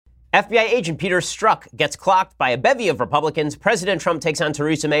FBI agent Peter Strzok gets clocked by a bevy of Republicans. President Trump takes on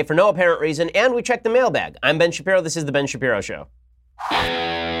Theresa May for no apparent reason, and we check the mailbag. I'm Ben Shapiro. This is The Ben Shapiro Show.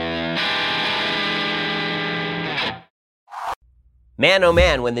 Man, oh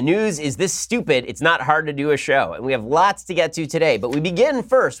man, when the news is this stupid, it's not hard to do a show. And we have lots to get to today. But we begin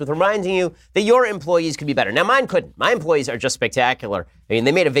first with reminding you that your employees could be better. Now, mine couldn't. My employees are just spectacular. I mean,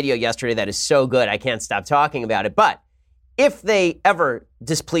 they made a video yesterday that is so good, I can't stop talking about it. But if they ever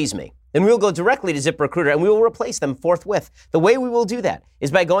displease me, then we'll go directly to ZipRecruiter and we will replace them forthwith. The way we will do that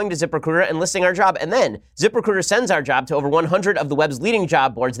is by going to ZipRecruiter and listing our job. And then ZipRecruiter sends our job to over 100 of the web's leading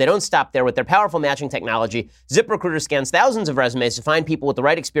job boards. They don't stop there with their powerful matching technology. ZipRecruiter scans thousands of resumes to find people with the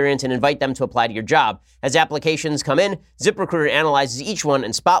right experience and invite them to apply to your job. As applications come in, ZipRecruiter analyzes each one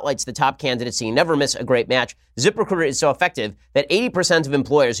and spotlights the top candidates so you never miss a great match. ZipRecruiter is so effective that 80% of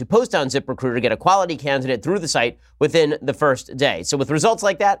employers who post on ZipRecruiter get a quality candidate through the site within the first day. So with results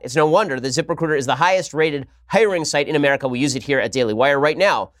like that, it's no wonder that ZipRecruiter is the highest rated hiring site in America. We use it here at Daily Wire right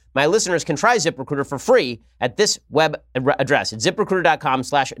now. My listeners can try ZipRecruiter for free at this web address. It's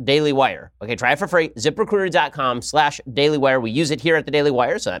ZipRecruiter.com/dailywire. Okay, try it for free. ZipRecruiter.com/dailywire. We use it here at the Daily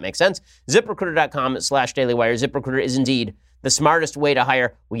Wire, so that makes sense. ZipRecruiter.com/dailywire. ZipRecruiter is indeed the smartest way to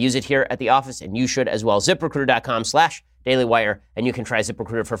hire. We use it here at the office, and you should as well. ZipRecruiter.com/dailywire, and you can try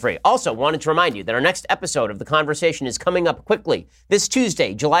ZipRecruiter for free. Also, wanted to remind you that our next episode of The Conversation is coming up quickly. This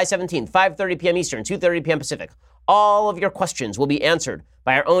Tuesday, July 17th, 5:30 p.m. Eastern, 2:30 p.m. Pacific. All of your questions will be answered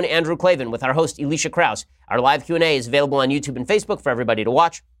by our own Andrew Klavan with our host, Elisha Krauss. Our live Q&A is available on YouTube and Facebook for everybody to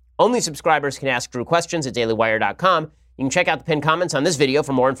watch. Only subscribers can ask Drew questions at dailywire.com. You can check out the pinned comments on this video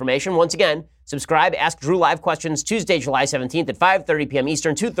for more information. Once again, subscribe, ask Drew live questions Tuesday, July 17th at 5:30 p.m.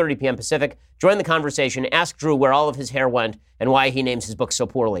 Eastern, 2:30 p.m. Pacific. Join the conversation. Ask Drew where all of his hair went and why he names his book so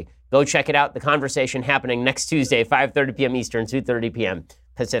poorly. Go check it out. The conversation happening next Tuesday, 5:30 p.m. Eastern, 2:30 p.m.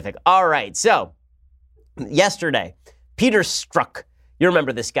 Pacific. All right, so yesterday, Peter Strzok. You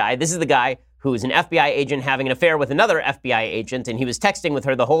remember this guy. This is the guy who is an FBI agent having an affair with another FBI agent, and he was texting with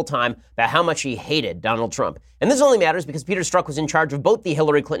her the whole time about how much he hated Donald Trump. And this only matters because Peter Strzok was in charge of both the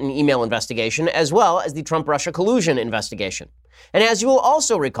Hillary Clinton email investigation as well as the Trump-Russia collusion investigation. And as you will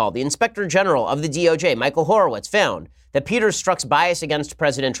also recall, the Inspector General of the DOJ, Michael Horowitz, found that Peter Strzok's bias against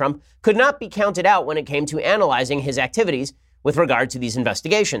President Trump could not be counted out when it came to analyzing his activities with regard to these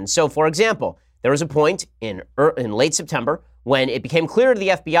investigations. So, for example, there was a point in late September when it became clear to the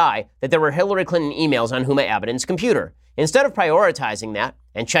FBI that there were Hillary Clinton emails on Huma Abedin's computer. Instead of prioritizing that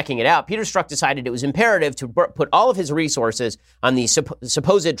and checking it out, Peter Strzok decided it was imperative to put all of his resources on the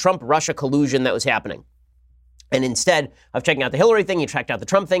supposed Trump-Russia collusion that was happening. And instead of checking out the Hillary thing, he checked out the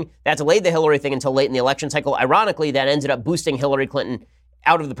Trump thing. That delayed the Hillary thing until late in the election cycle. Ironically, that ended up boosting Hillary Clinton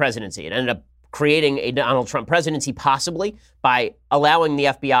out of the presidency. It ended up creating a Donald Trump presidency, possibly by allowing the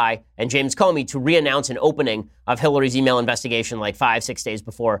FBI and James Comey to re-announce an opening of Hillary's email investigation like 5-6 days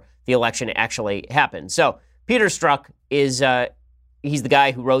before the election actually happened. So Peter Strzok is, he's the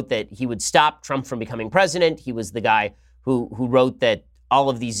guy who wrote that he would stop Trump from becoming president. He was the guy who wrote that all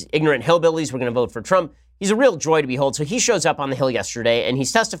of these ignorant hillbillies were going to vote for Trump. He's a real joy to behold. So he shows up on the Hill yesterday, and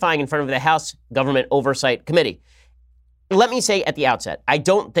he's testifying in front of the House Government Oversight Committee. Let me say at the outset, I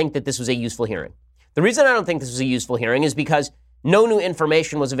don't think that this was a useful hearing. The reason I don't think this was a useful hearing is because no new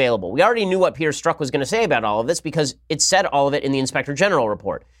information was available. We already knew what Peter Strzok was going to say about all of this because it said all of it in the Inspector General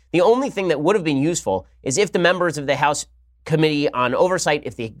report. The only thing that would have been useful is if the members of the House Committee on Oversight,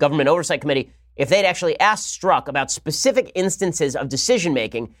 if the Government Oversight Committee, if they'd actually asked Strzok about specific instances of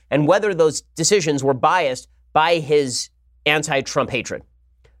decision-making and whether those decisions were biased by his anti-Trump hatred.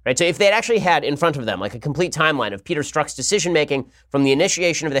 Right, so if they had actually had in front of them like a complete timeline of Peter Strzok's decision-making from the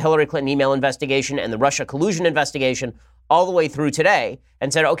initiation of the Hillary Clinton email investigation and the Russia collusion investigation all the way through today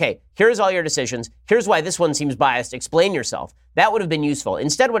and said, okay, here's all your decisions. Here's why this one seems biased. Explain yourself. That would have been useful.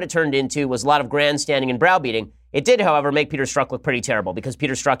 Instead, what it turned into was a lot of grandstanding and browbeating. It did, however, make Peter Strzok look pretty terrible because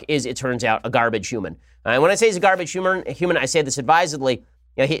Peter Strzok is, it turns out, a garbage human. And when I say he's a garbage human, I say this advisedly.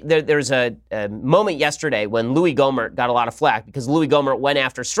 You know, there's a moment yesterday when Louis Gohmert got a lot of flack because Louis Gohmert went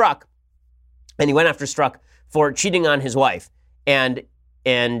after Strzok, and he went after Strzok for cheating on his wife, and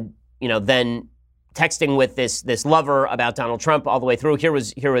you know, then texting with this lover about Donald Trump all the way through. Here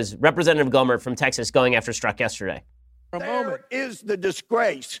was Representative Gohmert from Texas going after Strzok yesterday. There is the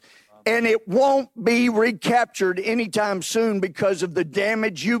disgrace. And it won't be recaptured anytime soon because of the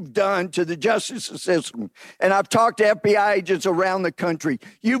damage you've done to the justice system. And I've talked to FBI agents around the country.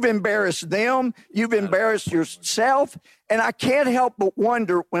 You've embarrassed them. You've embarrassed yourself. And I can't help but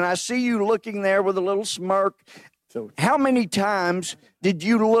wonder when I see you looking there with a little smirk, How many times did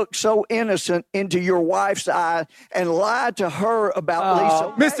you look so innocent into your wife's eye and lie to her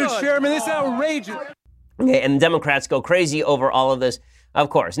about Lisa? Mr. Chairman, this is outrageous. Okay, and Democrats go crazy over all of this, of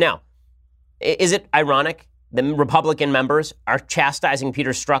course. Now, is it ironic the Republican members are chastising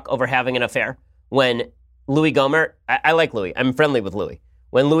Peter Strzok over having an affair when Louis Gohmert, I like Louis, I'm friendly with Louis,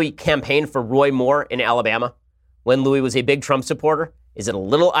 when Louis campaigned for Roy Moore in Alabama, when Louis was a big Trump supporter? Is it a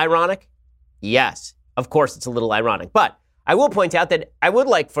little ironic? Yes, of course it's a little ironic. But I will point out that I would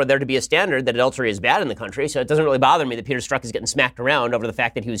like for there to be a standard that adultery is bad in the country, so it doesn't really bother me that Peter Strzok is getting smacked around over the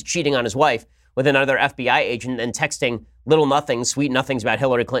fact that he was cheating on his wife with another FBI agent and texting little nothings, sweet nothings about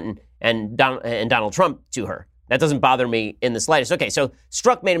Hillary Clinton and Donald Trump to her. That doesn't bother me in the slightest. Okay, so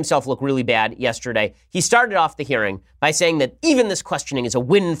Strzok made himself look really bad yesterday. He started off the hearing by saying that even this questioning is a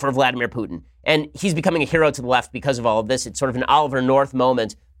win for Vladimir Putin. And he's becoming a hero to the left because of all of this. It's sort of an Oliver North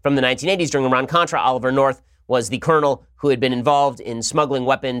moment from the 1980s during Iran-Contra. Oliver North was the colonel who had been involved in smuggling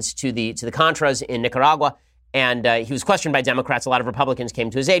weapons to the Contras in Nicaragua. And he was questioned by Democrats. A lot of Republicans came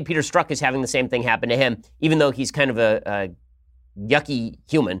to his aid. Peter Strzok is having the same thing happen to him, even though he's kind of a yucky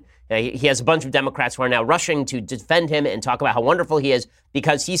human. He has a bunch of Democrats who are now rushing to defend him and talk about how wonderful he is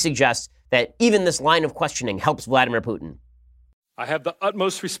because he suggests that even this line of questioning helps Vladimir Putin. I have the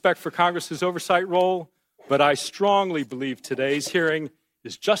utmost respect for Congress's oversight role, but I strongly believe today's hearing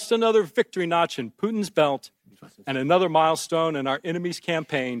is just another victory notch in Putin's belt and another milestone in our enemy's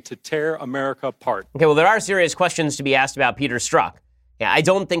campaign to tear America apart. Okay, well, there are serious questions to be asked about Peter Strzok. Yeah, I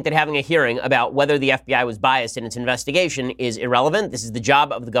don't think that having a hearing about whether the FBI was biased in its investigation is irrelevant. This is the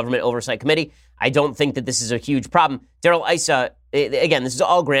job of the Government Oversight Committee. I don't think that this is a huge problem. Darrell Issa, again, this is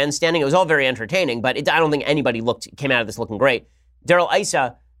all grandstanding. It was all very entertaining, but I don't think anybody came out of this looking great. Darrell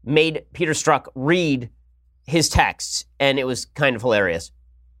Issa made Peter Strzok read his texts, and it was kind of hilarious.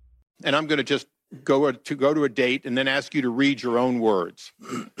 And I'm going to just go to a date and then ask you to read your own words.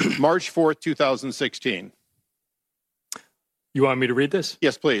 March 4th, 2016. You want me to read this?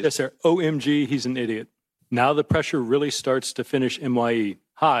 Yes, please. Yes, sir. OMG, he's an idiot. Now the pressure really starts to finish MYE.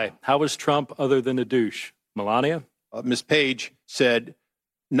 Hi, how is Trump other than a douche? Melania? Ms. Page said,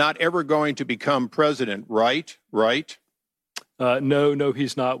 not ever going to become president, right? Right? No,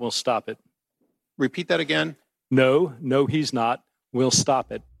 he's not. We'll stop it. Repeat that again. No, he's not. We'll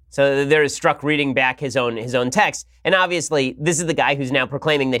stop it. So there is Strzok reading back his own text. And obviously, this is the guy who's now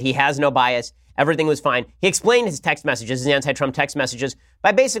proclaiming that he has no bias. Everything was fine. He explained his text messages, his anti-Trump text messages,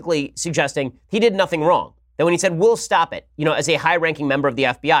 by basically suggesting he did nothing wrong. That when he said, we'll stop it, as a high-ranking member of the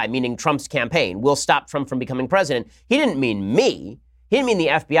FBI, meaning Trump's campaign, we'll stop Trump from becoming president, he didn't mean me. He didn't mean the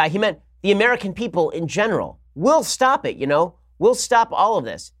FBI. He meant the American people in general. We'll stop it, We'll stop all of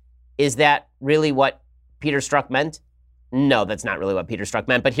this. Is that really what Peter Strzok meant? No, that's not really what Peter Strzok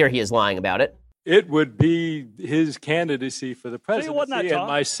meant, but here he is lying about it. It would be his candidacy for the presidency, and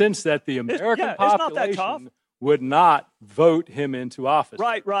my sense that the American population would not vote him into office.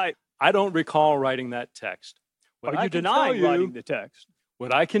 Right. I don't recall writing that text. Are you denying writing the text?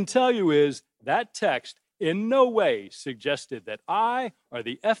 What I can tell you is that text in no way suggested that I or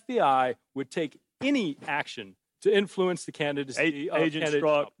the FBI would take any action to influence the candidacy of Agent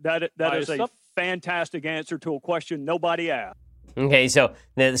Strzok. That is a fantastic answer to a question nobody asked. Okay, so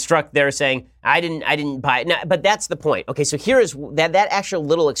the Strzok there saying, I didn't buy it. Now, but that's the point. Okay, so here is that actual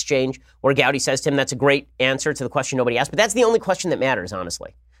little exchange where Gowdy says to him, that's a great answer to the question nobody asked. But that's the only question that matters,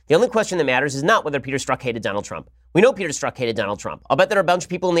 honestly. The only question that matters is not whether Peter Strzok hated Donald Trump. We know Peter Strzok hated Donald Trump. I'll bet there are a bunch of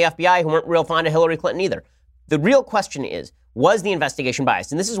people in the FBI who weren't real fond of Hillary Clinton either. The real question is, was the investigation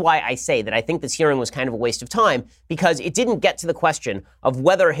biased? And this is why I say that I think this hearing was kind of a waste of time, because it didn't get to the question of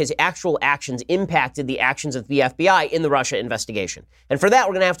whether his actual actions impacted the actions of the FBI in the Russia investigation. And for that,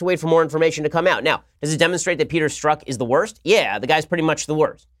 we're going to have to wait for more information to come out. Now, does it demonstrate that Peter Strzok is the worst? Yeah, the guy's pretty much the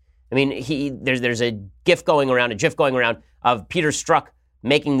worst. I mean, there's a GIF going around of Peter Strzok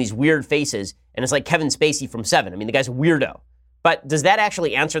making these weird faces, and it's like Kevin Spacey from Seven. I mean, the guy's a weirdo. But does that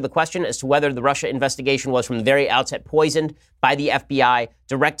actually answer the question as to whether the Russia investigation was from the very outset poisoned by the FBI,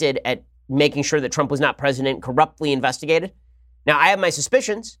 directed at making sure that Trump was not president, corruptly investigated? Now, I have my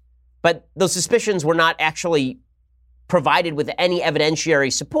suspicions, but those suspicions were not actually provided with any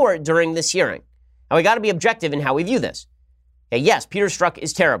evidentiary support during this hearing. Now, we got to be objective in how we view this. Okay, yes, Peter Strzok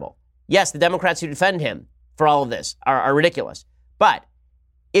is terrible. Yes, the Democrats who defend him for all of this are ridiculous. But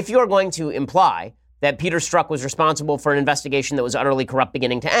if you're going to imply that Peter Strzok was responsible for an investigation that was utterly corrupt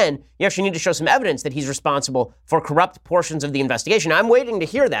beginning to end, you actually need to show some evidence that he's responsible for corrupt portions of the investigation. I'm waiting to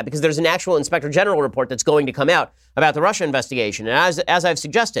hear that because there's an actual Inspector General report that's going to come out about the Russia investigation. And as I've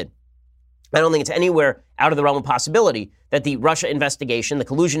suggested, I don't think it's anywhere out of the realm of possibility that the Russia investigation, the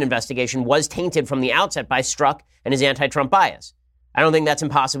collusion investigation, was tainted from the outset by Strzok and his anti-Trump bias. I don't think that's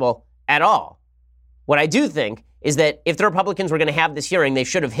impossible at all. What I do think is that if the Republicans were going to have this hearing, they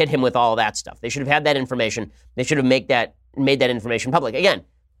should have hit him with all of that stuff. They should have had that information. They should have made that information public. Again,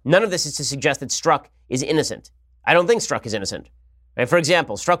 none of this is to suggest that Strzok is innocent. I don't think Strzok is innocent. Right? For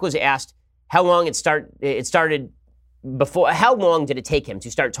example, Strzok was asked how long how long did it take him to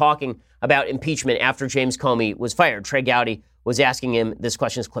start talking about impeachment after James Comey was fired? Trey Gowdy was asking him this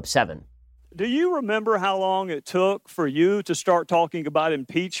question, is clip 7. Do you remember how long it took for you to start talking about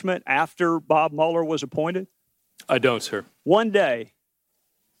impeachment after Bob Mueller was appointed? I don't, sir. 1 day.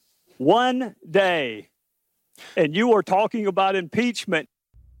 1 day. And you were talking about impeachment.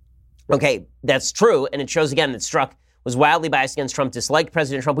 Okay, that's true. And it shows again that Strzok was wildly biased against Trump, disliked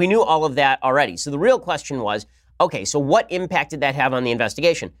President Trump. We knew all of that already. So the real question was, okay, so what impact did that have on the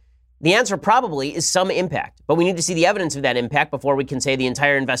investigation? The answer probably is some impact, but we need to see the evidence of that impact before we can say the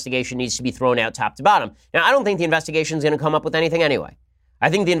entire investigation needs to be thrown out top to bottom. Now, I don't think the investigation is going to come up with anything anyway. I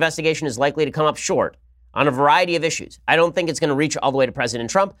think the investigation is likely to come up short on a variety of issues. I don't think it's going to reach all the way to President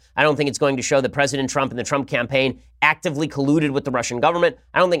Trump. I don't think it's going to show that President Trump and the Trump campaign actively colluded with the Russian government.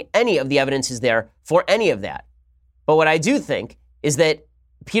 I don't think any of the evidence is there for any of that. But what I do think is that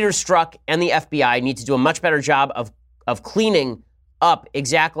Peter Strzok and the FBI need to do a much better job of cleaning up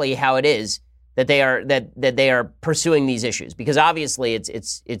exactly how it is that they are pursuing these issues, because obviously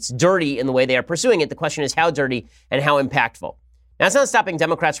it's dirty in the way they are pursuing it. The question is how dirty and how impactful. Now, it's not stopping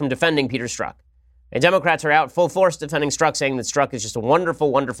Democrats from defending Peter Strzok. And Democrats are out full force defending Strzok, saying that Strzok is just a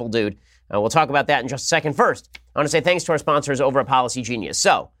wonderful, wonderful dude. We'll talk about that in just a second. First, I want to say thanks to our sponsors over at Policy Genius.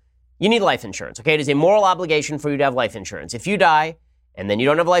 So, you need life insurance, okay? It is a moral obligation for you to have life insurance. If you die and then you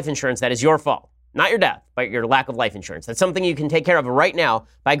don't have life insurance, that is your fault. Not your death, but your lack of life insurance. That's something you can take care of right now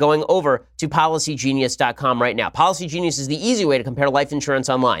by going over to PolicyGenius.com right now. Policy Genius is the easy way to compare life insurance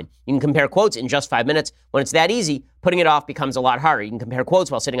online. You can compare quotes in just 5 minutes. When it's that easy, putting it off becomes a lot harder. You can compare quotes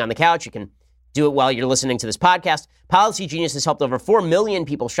while sitting on the couch. You can do it while you're listening to this podcast. Policy Genius has helped over 4 million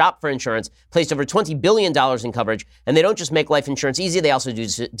people shop for insurance, placed over $20 billion in coverage, and they don't just make life insurance easy, they also do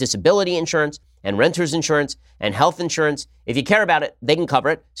disability insurance and renter's insurance and health insurance. If you care about it, they can cover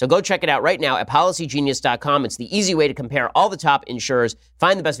it. So go check it out right now at PolicyGenius.com. It's the easy way to compare all the top insurers,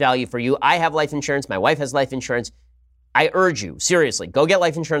 find the best value for you. I have life insurance. My wife has life insurance. I urge you, seriously, go get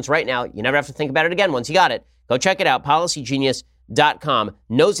life insurance right now. You never have to think about it again once you got it. Go check it out, PolicyGenius.com.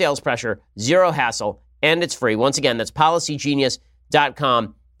 No sales pressure, zero hassle, and it's free. Once again, that's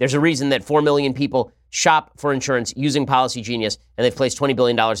PolicyGenius.com. There's a reason that 4 million people shop for insurance using Policy Genius, and they've placed $20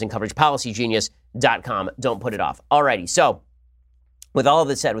 billion in coverage. PolicyGenius.com. Don't put it off. Alrighty, so with all of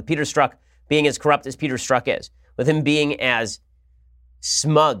this said, with Peter Strzok being as corrupt as Peter Strzok is, with him being as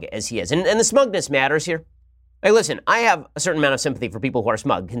smug as he is, and the smugness matters here. Hey, listen, I have a certain amount of sympathy for people who are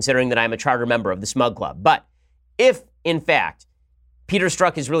smug, considering that I'm a charter member of the Smug Club. But if, in fact, Peter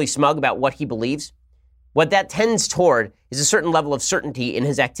Strzok is really smug about what he believes, what that tends toward is a certain level of certainty in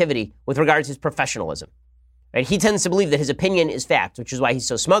his activity with regards to his professionalism. Right? He tends to believe that his opinion is fact, which is why he's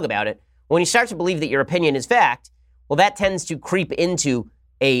so smug about it. When you start to believe that your opinion is fact, well, that tends to creep into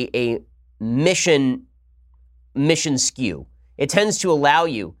a mission skew. It tends to allow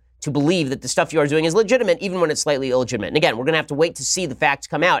you to believe that the stuff you are doing is legitimate, even when it's slightly illegitimate. And again, we're going to have to wait to see the facts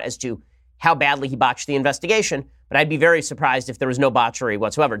come out as to how badly he botched the investigation, but I'd be very surprised if there was no botchery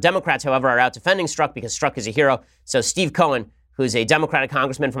whatsoever. Democrats, however, are out defending Strzok because Strzok is a hero. So Steve Cohen, who's a Democratic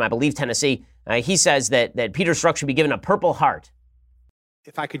congressman from, I believe, Tennessee, he says that Peter Strzok should be given a Purple Heart.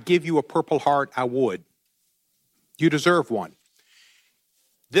 If I could give you a Purple Heart, I would. You deserve one.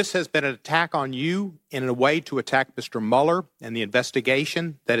 This has been an attack on you in a way to attack Mr. Mueller and the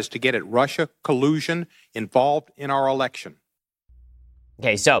investigation that is to get at Russia collusion involved in our election.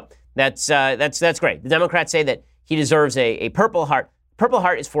 Okay, so that's great. The Democrats say that he deserves a Purple Heart. Purple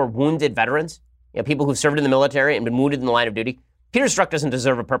Heart is for wounded veterans, people who've served in the military and been wounded in the line of duty. Peter Strzok doesn't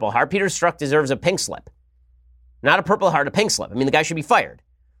deserve a Purple Heart. Peter Strzok deserves a pink slip. Not a Purple Heart, a pink slip. I mean, the guy should be fired.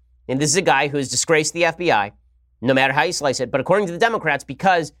 And this is a guy who has disgraced the FBI, no matter how you slice it. But according to the Democrats,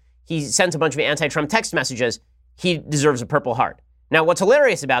 because he sent a bunch of anti-Trump text messages, he deserves a Purple Heart. Now, what's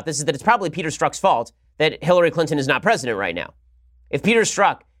hilarious about this is that it's probably Peter Strzok's fault that Hillary Clinton is not president right now. If Peter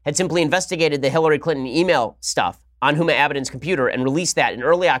Strzok had simply investigated the Hillary Clinton email stuff on Huma Abedin's computer and released that in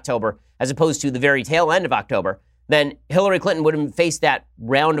early October, as opposed to the very tail end of October, then Hillary Clinton would have faced that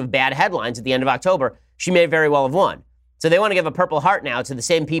round of bad headlines at the end of October. She may very well have won. So they want to give a Purple Heart now to the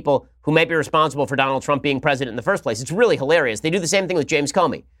same people who might be responsible for Donald Trump being president in the first place. It's really hilarious. They do the same thing with James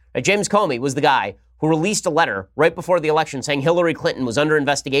Comey. Right? James Comey was the guy who released a letter right before the election saying Hillary Clinton was under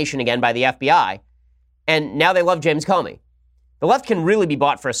investigation again by the FBI. And now they love James Comey. The left can really be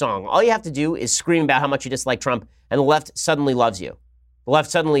bought for a song. All you have to do is scream about how much you dislike Trump, and the left suddenly loves you. The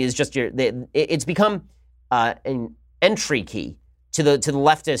left suddenly is just it's become an entry key to the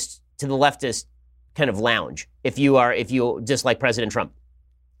leftist kind of lounge if you dislike President Trump.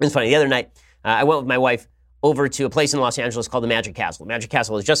 It's funny. The other night, I went with my wife over to a place in Los Angeles called the Magic Castle. The Magic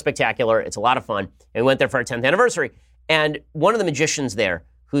Castle is just spectacular. It's a lot of fun. And we went there for our 10th anniversary. And one of the magicians there,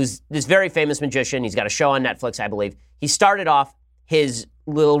 who's this very famous magician, he's got a show on Netflix, I believe. He started off his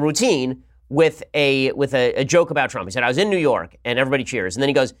little routine with a joke about Trump. He said, I was in New York, and everybody cheers. And then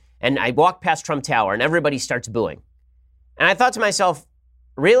he goes, and I walked past Trump Tower, and everybody starts booing. And I thought to myself,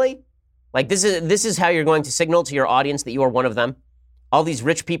 really? Like, this is how you're going to signal to your audience that you are one of them? All these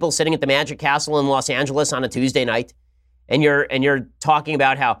rich people sitting at the Magic Castle in Los Angeles on a Tuesday night, and you're talking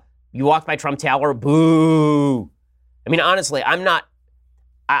about how you walked by Trump Tower, boo. I mean, honestly,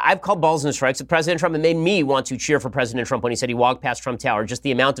 I've called balls and strikes with President Trump. It made me want to cheer for President Trump when he said he walked past Trump Tower. Just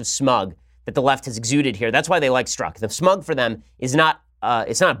the amount of smug that the left has exuded here. That's why they like Strzok. The smug for them is not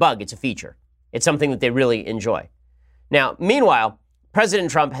it's not a bug, it's a feature. It's something that they really enjoy. Now, meanwhile,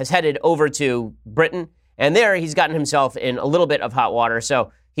 President Trump has headed over to Britain, and there he's gotten himself in a little bit of hot water.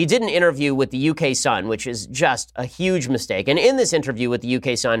 So he did an interview with the UK Sun, which is just a huge mistake. And in this interview with the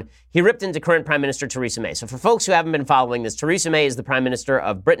UK Sun, he ripped into current Prime Minister Theresa May. So for folks who haven't been following this, Theresa May is the Prime Minister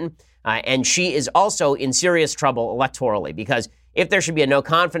of Britain, and she is also in serious trouble electorally because if there should be a no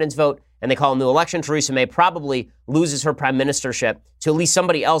confidence vote and they call a new election, Theresa May probably loses her prime ministership to at least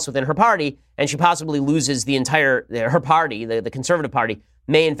somebody else within her party, and she possibly loses her party, the Conservative Party,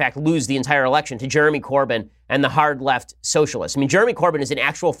 may in fact lose the entire election to Jeremy Corbyn and the hard left socialists. I mean, Jeremy Corbyn is an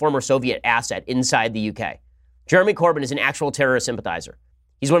actual former Soviet asset inside the UK. Jeremy Corbyn is an actual terrorist sympathizer.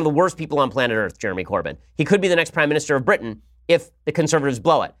 He's one of the worst people on planet Earth, Jeremy Corbyn. He could be the next Prime Minister of Britain if the Conservatives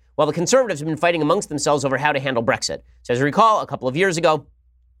blow it. Well, the Conservatives have been fighting amongst themselves over how to handle Brexit. So as you recall, a couple of years ago,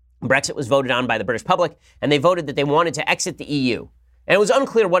 Brexit was voted on by the British public, and they voted that they wanted to exit the EU. And it was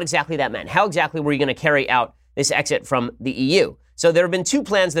unclear what exactly that meant. How exactly were you going to carry out this exit from the EU? So there have been two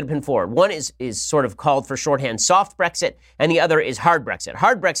plans that have been forward. One is sort of called for shorthand soft Brexit, and the other is hard Brexit.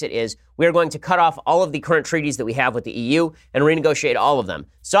 Hard Brexit is we are going to cut off all of the current treaties that we have with the EU and renegotiate all of them.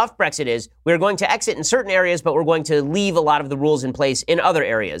 Soft Brexit is we are going to exit in certain areas, but we're going to leave a lot of the rules in place in other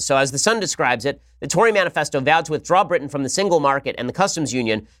areas. So as The Sun describes it, the Tory manifesto vowed to withdraw Britain from the single market and the customs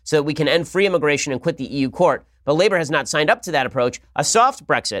union so that we can end free immigration and quit the EU court. But Labour has not signed up to that approach. A soft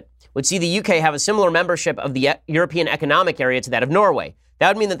Brexit would see the UK have a similar membership of the European Economic Area to that of Norway. That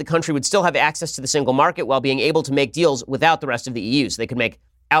would mean that the country would still have access to the single market while being able to make deals without the rest of the EU. So they could make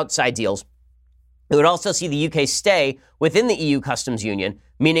outside deals. It would also see the UK stay within the EU customs union,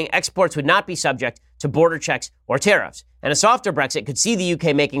 meaning exports would not be subject to border checks or tariffs. And a softer Brexit could see the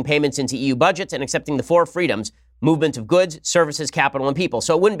UK making payments into EU budgets and accepting the four freedoms: movement of goods, services, capital, and people.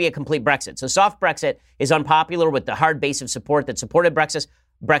 So it wouldn't be a complete Brexit. So soft Brexit is unpopular with the hard base of support that supported Brexit.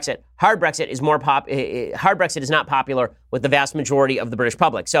 Hard Brexit is hard Brexit is not popular with the vast majority of the British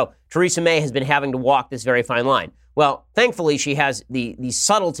public. So Theresa May has been having to walk this very fine line. Well, thankfully, she has the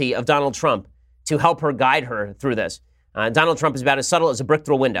subtlety of Donald Trump to help her guide her through this. Donald Trump is about as subtle as a brick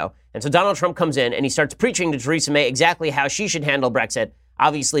through a window. And so Donald Trump comes in and he starts preaching to Theresa May exactly how she should handle Brexit,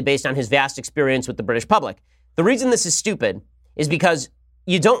 obviously based on his vast experience with the British public. The reason this is stupid is because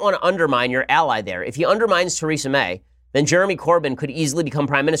you don't want to undermine your ally there. If he undermines Theresa May, then Jeremy Corbyn could easily become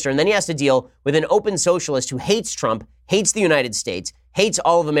prime minister, and then he has to deal with an open socialist who hates Trump, hates the United States, hates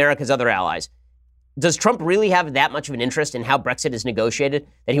all of America's other allies. Does Trump really have that much of an interest in how Brexit is negotiated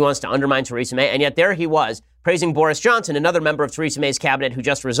that he wants to undermine Theresa May? And yet there he was, praising Boris Johnson, another member of Theresa May's cabinet who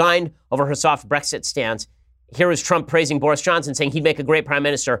just resigned over her soft Brexit stance. Here was Trump praising Boris Johnson, saying he'd make a great prime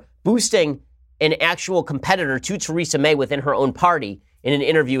minister, boosting an actual competitor to Theresa May within her own party in an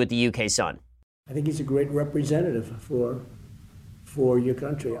interview with the UK Sun. I think he's a great representative for your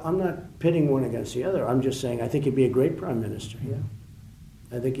country. I'm not pitting one against the other. I'm just saying I think he'd be a great prime minister. Yeah,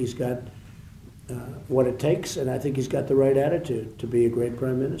 I think he's got what it takes, and I think he's got the right attitude to be a great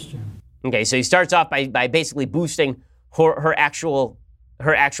prime minister. Okay, so he starts off by basically boosting her actual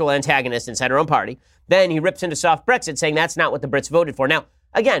antagonist inside her own party. Then he rips into soft Brexit, saying that's not what the Brits voted for. Now,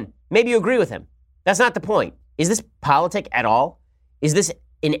 again, maybe you agree with him. That's not the point. Is this politic at all? Is this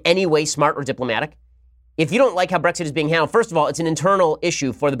in any way smart or diplomatic? If you don't like how Brexit is being handled, first of all, it's an internal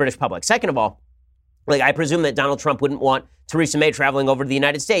issue for the British public. Second of all, Like, I presume that Donald Trump wouldn't want Theresa May traveling over to the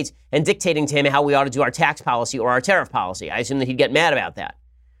United States and dictating to him how we ought to do our tax policy or our tariff policy. I assume that he'd get mad about that.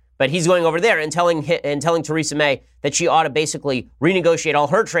 But he's going over there and telling Theresa May that she ought to basically renegotiate all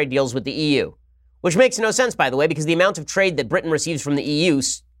her trade deals with the EU, which makes no sense, by the way, because the amount of trade that Britain receives from the EU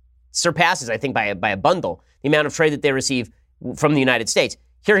surpasses, I think, by a bundle, the amount of trade that they receive from the United States.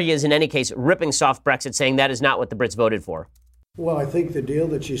 Here he is, in any case, ripping soft Brexit, saying that is not what the Brits voted for. Well, I think the deal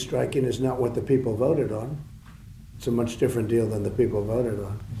that she's striking is not what the people voted on. It's a much different deal than the people voted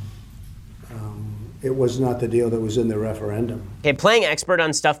on. It was not the deal that was in the referendum. Okay, playing expert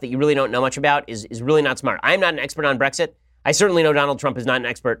on stuff that you really don't know much about is really not smart. I'm not an expert on Brexit. I certainly know Donald Trump is not an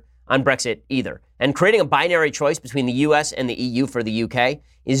expert on Brexit either. And creating a binary choice between the U.S. and the EU for the UK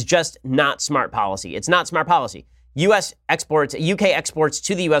is just not smart policy. It's not smart policy. UK exports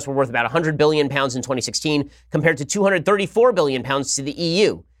to the U.S. were worth about 100 billion pounds in 2016 compared to 234 billion pounds to the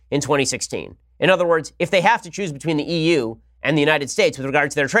EU in 2016. In other words, if they have to choose between the EU and the United States with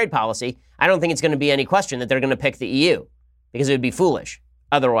regard to their trade policy, I don't think it's going to be any question that they're going to pick the EU because it would be foolish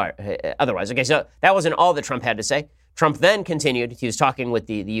otherwise. Okay, so that wasn't all that Trump had to say. Trump then continued. He was talking with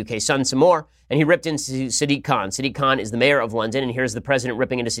the UK Sun some more, and he ripped into Sadiq Khan. Sadiq Khan is the mayor of London, and here's the president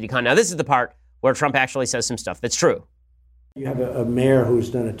ripping into Sadiq Khan. Now, this is the part where Trump actually says some stuff that's true. You have a mayor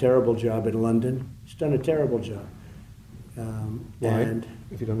who's done a terrible job in London. He's done a terrible job. And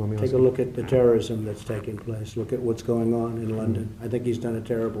if you don't mind me take a asking. look at the terrorism that's taking place. Look at what's going on in London. I think he's done a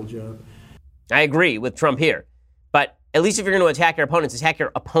terrible job. I agree with Trump here. But at least if you're going to attack your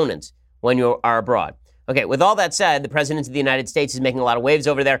opponents when you are abroad. Okay, with all that said, the president of the United States is making a lot of waves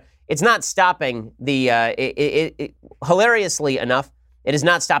over there. It's not stopping hilariously enough, it is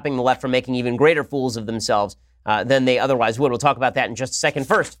not stopping the left from making even greater fools of themselves than they otherwise would. We'll talk about that in just a second.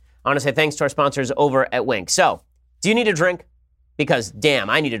 First, I want to say thanks to our sponsors over at Wink. So, do you need a drink? Because,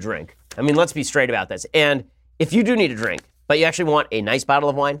 damn, I need a drink. I mean, let's be straight about this. And if you do need a drink, but you actually want a nice bottle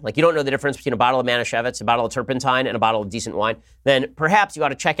of wine, like you don't know the difference between a bottle of Manischewitz, a bottle of turpentine, and a bottle of decent wine, then perhaps you ought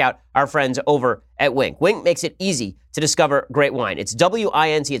to check out our friends over at Wink. Wink makes it easy to discover great wine. It's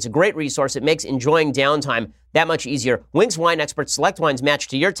WINT. It's a great resource. It makes enjoying downtime that much easier. Wink's wine experts select wines matched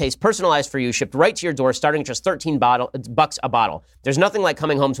to your taste, personalized for you, shipped right to your door, starting at just $13 a bottle. There's nothing like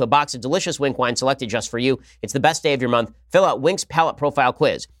coming home to a box of delicious Wink wine selected just for you. It's the best day of your month. Fill out Wink's palate profile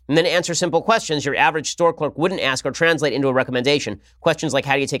quiz and then answer simple questions your average store clerk wouldn't ask or translate into a recommendation. Questions like,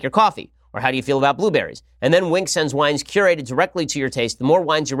 how do you take your coffee? Or how do you feel about blueberries? And then Wink sends wines curated directly to your taste. The more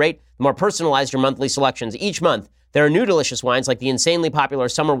wines you rate, the more personalized your monthly selections. Each month, there are new delicious wines like the insanely popular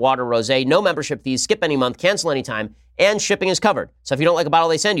Summer Water Rosé, no membership fees, skip any month, cancel anytime, and shipping is covered. So if you don't like a bottle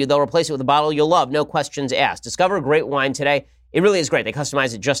they send you, they'll replace it with a bottle you'll love, no questions asked. Discover great wine today. It really is great. They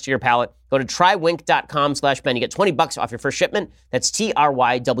customize it just to your palate. Go to trywink.com/Ben. You get $20 off your first shipment. That's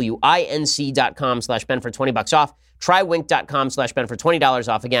TRYWINC.com/Ben for $20 off. Trywink.com/Ben for $20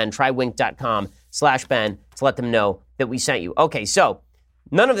 off. Again, trywink.com/Ben to let them know that we sent you. Okay, so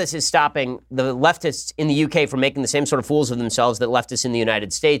none of this is stopping the leftists in the UK from making the same sort of fools of themselves that leftists in the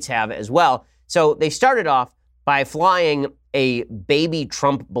United States have as well. So they started off by flying a baby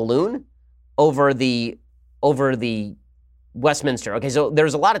Trump balloon over the Westminster. Okay, so there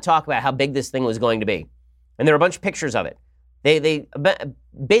was a lot of talk about how big this thing was going to be. And there were a bunch of pictures of it. They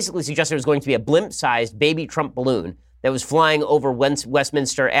basically suggested it was going to be a blimp-sized baby Trump balloon that was flying over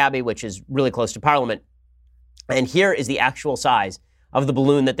Westminster Abbey, which is really close to Parliament. And here is the actual size of the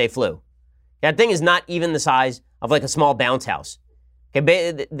balloon that they flew. That thing is not even the size of like a small bounce house.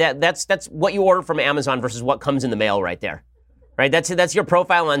 Okay, that's what you order from Amazon versus what comes in the mail right there. Right? That's your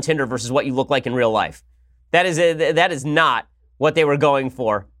profile on Tinder versus what you look like in real life. That is not what they were going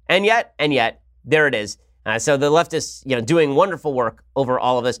for. And yet, there it is. So the leftists, doing wonderful work over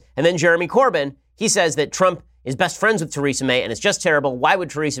all of this. And then Jeremy Corbyn, he says that Trump is best friends with Theresa May, and it's just terrible. Why would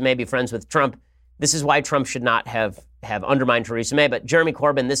Theresa May be friends with Trump? This is why Trump should not have undermined Theresa May. But Jeremy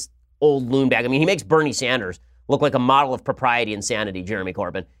Corbyn, this old loon bag, I mean, he makes Bernie Sanders look like a model of propriety and sanity, Jeremy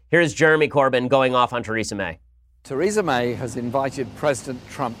Corbyn. Here's Jeremy Corbyn going off on Theresa May. Theresa May has invited President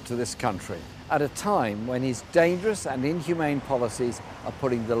Trump to this country at a time when his dangerous and inhumane policies are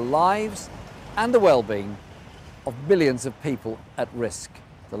putting the lives and the well-being of millions of people at risk.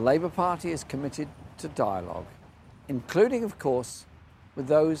 The Labour Party is committed to dialogue, including, of course, with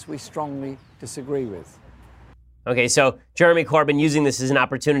those we strongly disagree with. Okay, so Jeremy Corbyn using this as an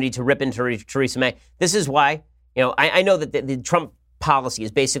opportunity to rip into Theresa May. This is why, I know that the Trump policy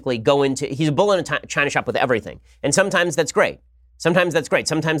is basically he's a bull in a china shop with everything. And sometimes that's great. Sometimes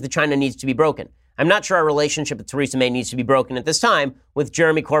the China needs to be broken. I'm not sure our relationship with Theresa May needs to be broken at this time with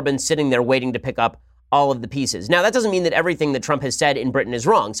Jeremy Corbyn sitting there waiting to pick up all of the pieces. Now, that doesn't mean that everything that Trump has said in Britain is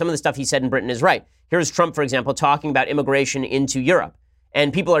wrong. Some of the stuff he said in Britain is right. Here's Trump, for example, talking about immigration into Europe.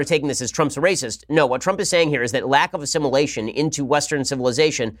 And people are taking this as Trump's a racist. No, what Trump is saying here is that lack of assimilation into Western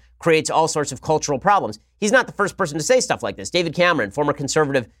civilization creates all sorts of cultural problems. He's not the first person to say stuff like this. David Cameron, former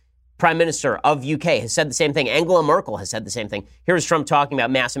conservative prime minister of UK, has said the same thing. Angela Merkel has said the same thing. Here's Trump talking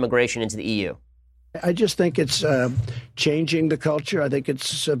about mass immigration into the EU. I just think it's changing the culture. I think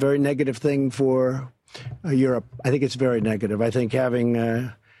it's a very negative thing for Europe. I think it's very negative. I think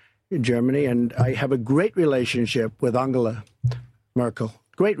having Germany, and I have a great relationship with Angela Merkel,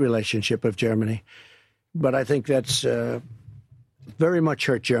 great relationship with Germany. But I think that's very much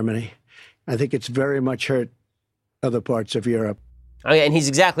hurt Germany. I think it's very much hurt other parts of Europe. Okay, and he's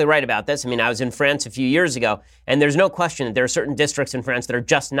exactly right about this. I mean, I was in France a few years ago, and there's no question that there are certain districts in France that are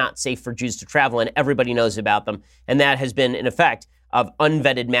just not safe for Jews to travel, and everybody knows about them. And that has been an effect of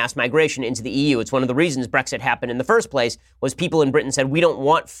unvetted mass migration into the EU. It's one of the reasons Brexit happened in the first place, was people in Britain said, we don't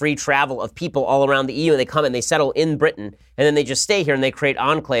want free travel of people all around the EU, and they come and they settle in Britain, and then they just stay here and they create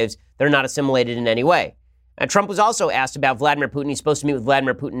enclaves. They're not assimilated in any way. Trump was also asked about Vladimir Putin. He's supposed to meet with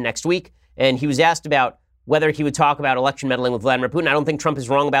Vladimir Putin next week, and he was asked about whether he would talk about election meddling with Vladimir Putin. I don't think Trump is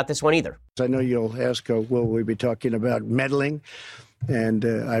wrong about this one either. I know you'll ask, will we be talking about meddling? And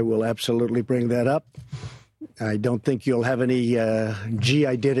I will absolutely bring that up. I don't think you'll have any, gee,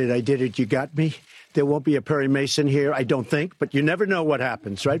 I did it, you got me. There won't be a Perry Mason here, I don't think, but you never know what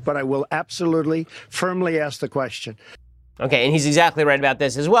happens, right? But I will absolutely, firmly ask the question. Okay, and he's exactly right about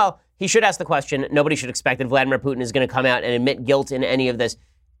this as well. He should ask the question. Nobody should expect that Vladimir Putin is going to come out and admit guilt in any of this.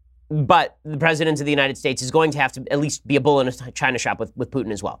 But the president of the United States is going to have to at least be a bull in a china shop with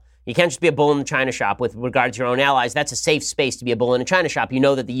Putin as well. You can't just be a bull in the china shop with regard to your own allies. That's a safe space to be a bull in a china shop. You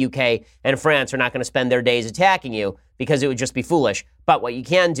know that the UK and France are not going to spend their days attacking you because it would just be foolish. But what you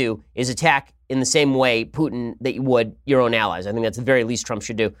can do is attack in the same way Putin that you would your own allies. I think that's the very least Trump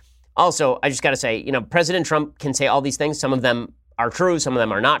should do. Also, I just got to say, President Trump can say all these things. Some of them are true. Some of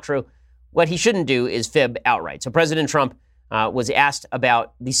them are not true. What he shouldn't do is fib outright. So President Trump was asked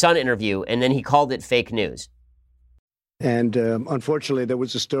about the Sun interview, and then he called it fake news. And unfortunately, there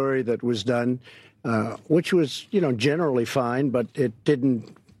was a story that was done, which was, generally fine, but it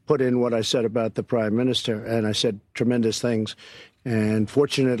didn't put in what I said about the prime minister. And I said tremendous things. And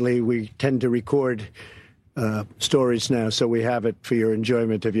fortunately, we tend to record stories now, so we have it for your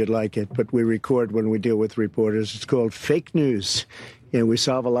enjoyment if you'd like it. But we record when we deal with reporters. It's called fake news, and we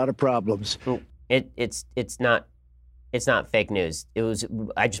solve a lot of problems. It's not fake news.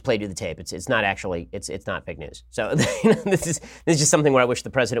 I just played you the tape. It's not actually, it's not fake news. So this is just something where I wish the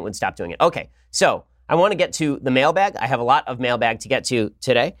president would stop doing it. Okay, so I want to get to the mailbag. I have a lot of mailbag to get to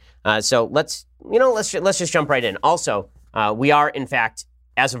today. So let's just jump right in. Also, we are in fact,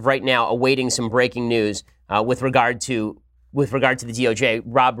 as of right now, awaiting some breaking news with regard to the DOJ.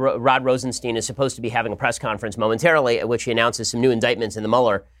 Rod Rosenstein is supposed to be having a press conference momentarily at which he announces some new indictments in the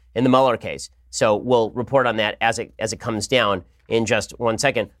Mueller case. So we'll report on that as it comes down in just 1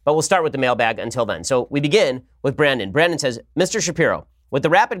 second. But we'll start with the mailbag until then. So we begin with Brandon. Brandon says, Mr. Shapiro, with the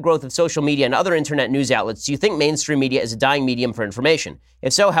rapid growth of social media and other internet news outlets, do you think mainstream media is a dying medium for information?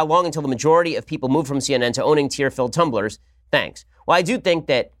 If so, how long until the majority of people move from CNN to owning tear-filled tumblers? Thanks. Well, I do think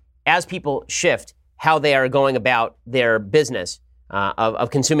that as people shift how they are going about their business of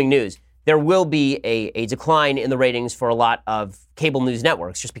consuming news, there will be a decline in the ratings for a lot of cable news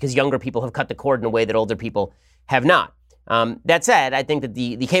networks just because younger people have cut the cord in a way that older people have not. That said, I think that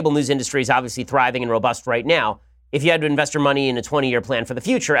the cable news industry is obviously thriving and robust right now. If you had to invest your money in a 20-year plan for the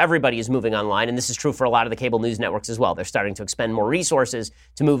future, everybody is moving online, and this is true for a lot of the cable news networks as well. They're starting to expend more resources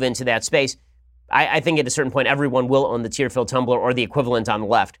to move into that space. I think at a certain point, everyone will own the tear-filled tumbler or the equivalent on the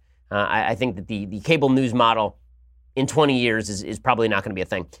left. I think that the cable news model in 20 years is probably not going to be a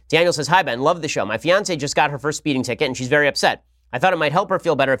thing. Daniel says, hi, Ben, love the show. My fiance just got her first speeding ticket, and she's very upset. I thought it might help her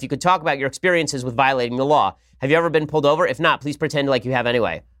feel better if you could talk about your experiences with violating the law. Have you ever been pulled over? If not, please pretend like you have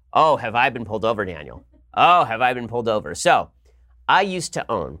anyway. Oh, have I been pulled over, Daniel? Oh, have I been pulled over? So, I used to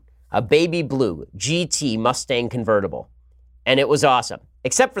own a baby blue GT Mustang convertible, and it was awesome.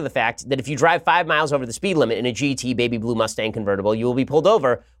 Except for the fact that if you drive 5 miles over the speed limit in a GT baby blue Mustang convertible, you will be pulled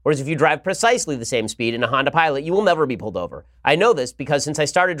over, whereas if you drive precisely the same speed in a Honda Pilot, you will never be pulled over. I know this because since I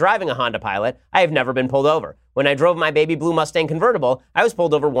started driving a Honda Pilot, I have never been pulled over. When I drove my baby blue Mustang convertible, I was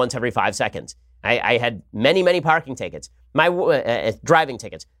pulled over once every 5 seconds. I had many, many parking tickets, driving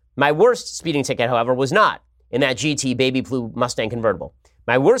tickets. My worst speeding ticket, however, was not in that GT baby blue Mustang convertible.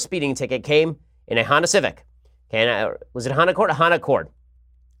 My worst speeding ticket came in a Honda Civic. Was it a Honda Accord? A Honda Accord.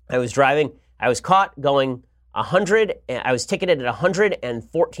 I was driving. I was caught going 100. I was ticketed at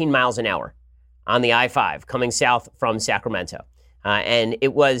 114 miles an hour. on the I-5 coming south from Sacramento. And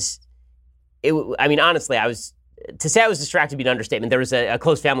honestly, to say I was distracted would be an understatement. There was a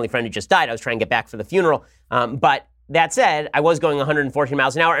close family friend who just died. I was trying to get back for the funeral. But that said, I was going 114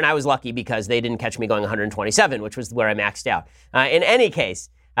 miles an hour, and I was lucky because they didn't catch me going 127, which was where I maxed out. In any case,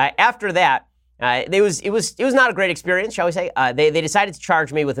 after that, it was not a great experience, shall we say. They decided to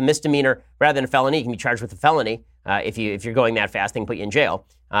charge me with a misdemeanor rather than a felony. You can be charged with a felony if you're going that fast. They can put you in jail.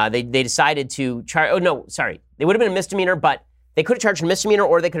 They decided to charge. Oh no, sorry. They would have been a misdemeanor, but they could have charged a misdemeanor,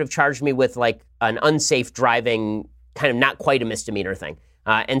 or they could have charged me with like an unsafe driving, kind of not quite a misdemeanor thing.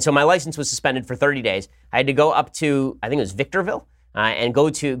 And so my license was suspended for 30 days. I had to go up to, I think it was Victorville, and go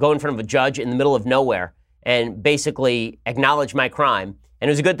in front of a judge in the middle of nowhere and basically acknowledge my crime. And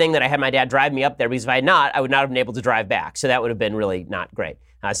it was a good thing that I had my dad drive me up there, because if I had not, I would not have been able to drive back. So that would have been really not great.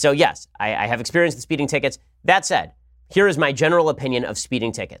 So yes, I have experienced the speeding tickets. That said, here is my general opinion of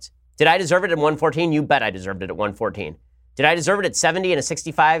speeding tickets. Did I deserve it at 114? You bet I deserved it at 114. Did I deserve it at 70 in a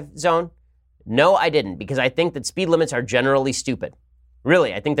 65 zone? No, I didn't, because I think that speed limits are generally stupid.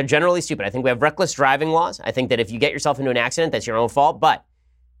 Really, I think they're generally stupid. I think we have reckless driving laws. I think that if you get yourself into an accident, that's your own fault. But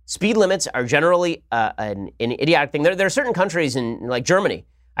speed limits are generally an idiotic thing. There are certain countries in, like Germany,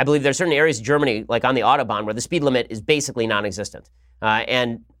 I believe there are certain areas of Germany, like on the Autobahn, where the speed limit is basically non-existent.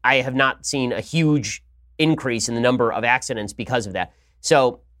 And I have not seen a huge increase in the number of accidents because of that.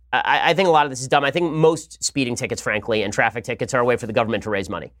 So I think a lot of this is dumb. I think most speeding tickets, frankly, and traffic tickets are a way for the government to raise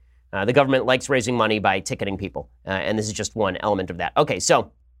money. The government likes raising money by ticketing people, and this is just one element of that. Okay,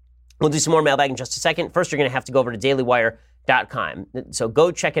 so we'll do some more mailbag in just a second. First, you're going to have to go over to dailywire.com. So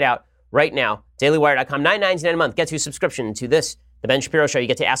go check it out right now, dailywire.com. $9.99 a month gets you a subscription to this, The Ben Shapiro Show. You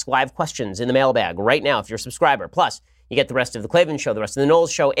get to ask live questions in the mailbag right now if you're a subscriber. Plus, you get the rest of the Klavan Show, the rest of the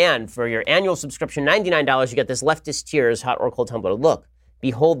Knowles Show, and for your annual subscription, $99, you get this Leftist Tears hot or cold tumbler. Look,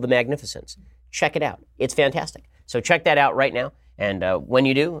 behold the magnificence. Check it out. It's fantastic. So check that out right now. And when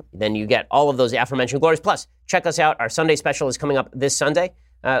you do, then you get all of those aforementioned glories. Plus, check us out. Our Sunday special is coming up this Sunday.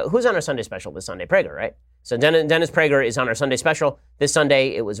 Who's on our Sunday special this Sunday? Prager, right? So Dennis Prager is on our Sunday special this Sunday.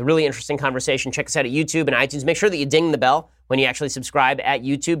 It was a really interesting conversation. Check us out at YouTube and iTunes. Make sure that you ding the bell when you actually subscribe at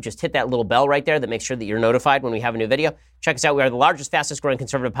YouTube. Just hit that little bell right there that makes sure that you're notified when we have a new video. Check us out. We are the largest, fastest growing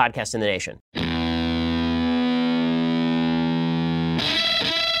conservative podcast in the nation.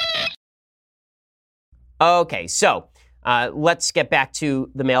 Okay, so let's get back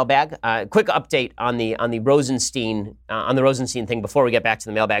to the mailbag. Quick update on the Rosenstein thing before we get back to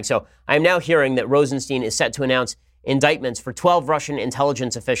the mailbag. So I am now hearing that Rosenstein is set to announce indictments for 12 Russian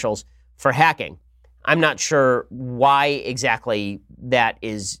intelligence officials for hacking. I'm not sure why exactly that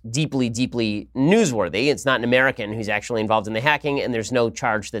is deeply, deeply newsworthy. It's not an American who's actually involved in the hacking, and there's no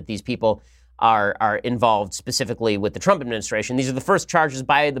charge that these people are involved specifically with the Trump administration. These are the first charges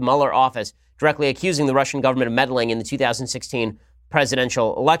by the Mueller office directly accusing the Russian government of meddling in the 2016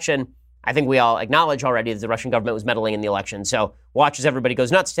 presidential election. I think we all acknowledge already that the Russian government was meddling in the election. So watch as everybody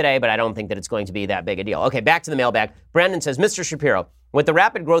goes nuts today, but I don't think that it's going to be that big a deal. Okay, back to the mailbag. Brandon says, Mr. Shapiro, with the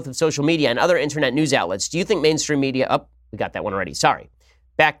rapid growth of social media and other internet news outlets, do you think mainstream media... we got that one already. Sorry.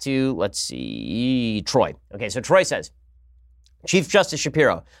 Back to, let's see, Troy. Okay, so Troy says, Chief Justice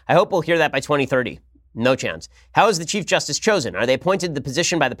Shapiro, I hope we'll hear that by 2030. No chance. How is the Chief Justice chosen? Are they appointed the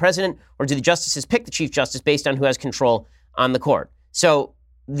position by the president, or do the justices pick the Chief Justice based on who has control on the court? So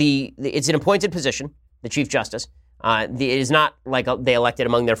it's an appointed position, the Chief Justice. It is not like they elected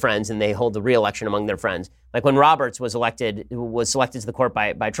among their friends and they hold the re-election among their friends. Like when Roberts was selected to the court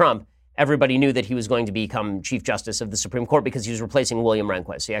by Trump, everybody knew that he was going to become Chief Justice of the Supreme Court because he was replacing William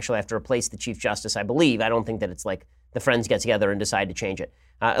Rehnquist. So you actually have to replace the Chief Justice, I believe. I don't think that it's like the friends get together and decide to change it.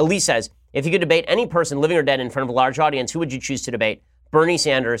 Elise says, if you could debate any person, living or dead, in front of a large audience, who would you choose to debate? Bernie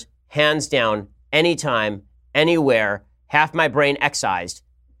Sanders, hands down, anytime, anywhere, half my brain excised,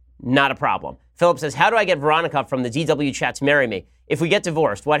 not a problem. Philip says, how do I get Veronica from the DW chat to marry me? If we get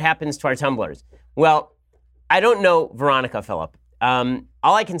divorced, what happens to our tumblers? Well, I don't know Veronica, Philip. All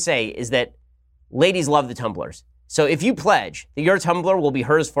I can say is that ladies love the tumblers. So if you pledge that your tumbler will be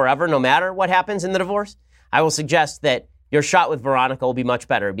hers forever, no matter what happens in the divorce, I will suggest that your shot with Veronica will be much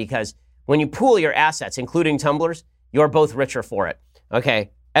better, because when you pool your assets, including tumblers, you're both richer for it.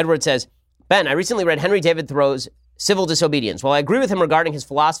 Okay. Edward says, Ben, I recently read Henry David Thoreau's Civil Disobedience. While I agree with him regarding his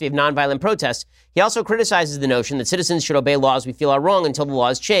philosophy of nonviolent protests, he also criticizes the notion that citizens should obey laws we feel are wrong until the law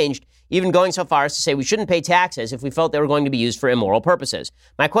is changed, even going so far as to say we shouldn't pay taxes if we felt they were going to be used for immoral purposes.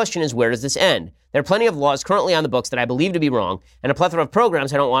 My question is, where does this end? There are plenty of laws currently on the books that I believe to be wrong, and a plethora of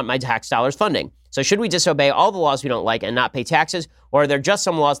programs I don't want my tax dollars funding. So should we disobey all the laws we don't like and not pay taxes, or are there just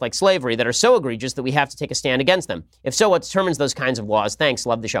some laws like slavery that are so egregious that we have to take a stand against them? If so, what determines those kinds of laws? Thanks,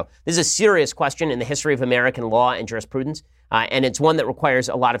 love the show. This is a serious question in the history of American law and jurisprudence, and it's one that requires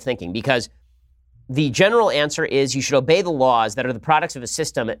a lot of thinking, because the general answer is you should obey the laws that are the products of a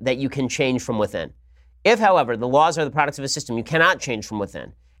system that you can change from within. If, however, the laws are the products of a system you cannot change from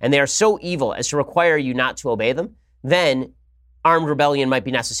within, and they are so evil as to require you not to obey them, then armed rebellion might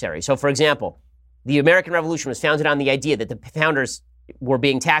be necessary. So, for example, the American Revolution was founded on the idea that the founders were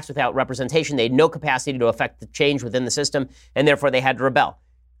being taxed without representation. They had no capacity to affect the change within the system, and therefore they had to rebel.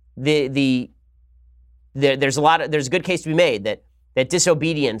 There's a good case to be made that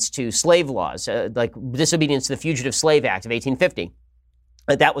disobedience to slave laws, like disobedience to the Fugitive Slave Act of 1850,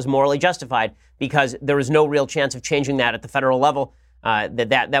 that was morally justified because there was no real chance of changing that at the federal level.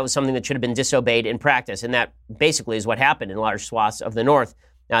 That was something that should have been disobeyed in practice, and that basically is what happened in large swaths of the North.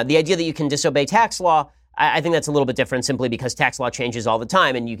 The idea that you can disobey tax law, I think that's a little bit different simply because tax law changes all the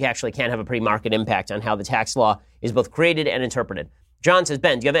time, and you actually can have a pretty marked impact on how the tax law is both created and interpreted. John says,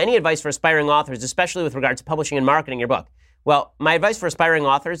 Ben, do you have any advice for aspiring authors, especially with regard to publishing and marketing your book? Well, my advice for aspiring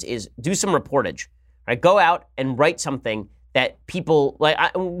authors is do some reportage. Right? Go out and write something that people like.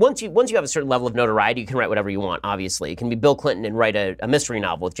 Once you have a certain level of notoriety, you can write whatever you want. Obviously, you can be Bill Clinton and write a mystery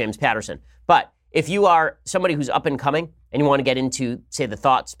novel with James Patterson. But if you are somebody who's up and coming and you want to get into, say, the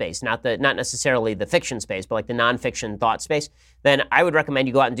thought space, not necessarily the fiction space, but like the nonfiction thought space, then I would recommend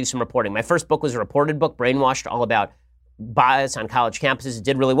you go out and do some reporting. My first book was a reported book, Brainwashed, all about bias on college campuses. It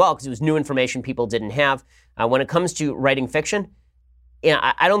did really well because it was new information people didn't have. When it comes to writing fiction,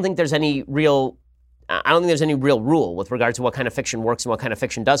 I don't think there's any real rule with regard to what kind of fiction works and what kind of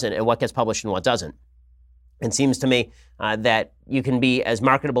fiction doesn't, and what gets published and what doesn't. It seems to me that you can be as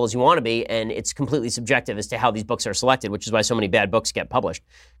marketable as you want to be, and it's completely subjective as to how these books are selected, which is why so many bad books get published.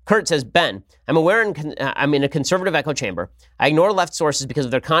 Kurt says, Ben, I'm aware I'm in a conservative echo chamber. I ignore left sources because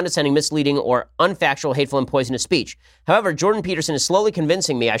of their condescending, misleading, or unfactual, hateful, and poisonous speech. However, Jordan Peterson is slowly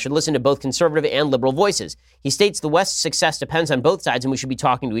convincing me I should listen to both conservative and liberal voices. He states the West's success depends on both sides and we should be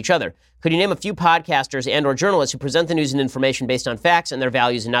talking to each other. Could you name a few podcasters and or journalists who present the news and information based on facts and their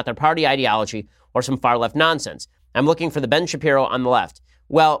values and not their party ideology or some far-left nonsense? I'm looking for the Ben Shapiro on the left.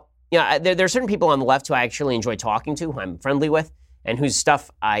 Well, there are certain people on the left who I actually enjoy talking to, who I'm friendly with, and whose stuff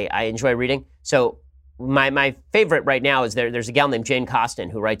I enjoy reading. So my favorite right now is there's a gal named Jane Costin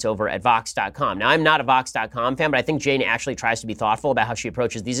who writes over at Vox.com. Now, I'm not a Vox.com fan, but I think Jane actually tries to be thoughtful about how she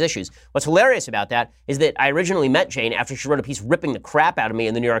approaches these issues. What's hilarious about that is that I originally met Jane after she wrote a piece ripping the crap out of me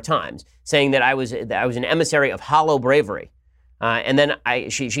in the New York Times, saying that I was an emissary of hollow bravery. And then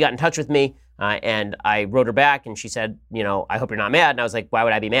she got in touch with me, and I wrote her back, and she said, I hope you're not mad. And I was like, why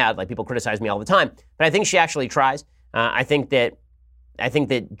would I be mad? Like, people criticize me all the time. But I think she actually tries. I think that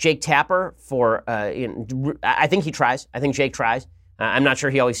Jake Tapper I think he tries. I think Jake tries. I'm not sure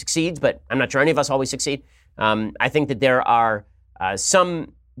he always succeeds, but I'm not sure any of us always succeed. I think that there are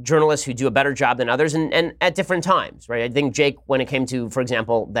some journalists who do a better job than others, and at different times, right? I think Jake, when it came to, for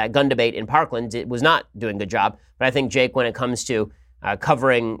example, that gun debate in Parkland, was not doing a good job. But I think Jake, when it comes to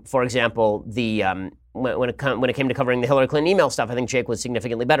covering, for example, the when it came to covering the Hillary Clinton email stuff, I think Jake was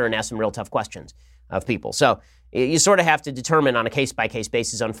significantly better and asked some real tough questions of people. So you sort of have to determine on a case-by-case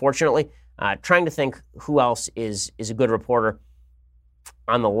basis, unfortunately. Trying to think who else is a good reporter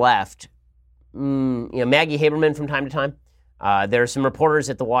on the left. Maggie Haberman from time to time. There are some reporters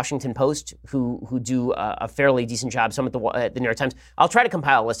at the Washington Post who do a fairly decent job, some at the New York Times. I'll try to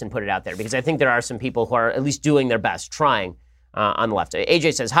compile a list and put it out there because I think there are some people who are at least doing their best, trying on the left.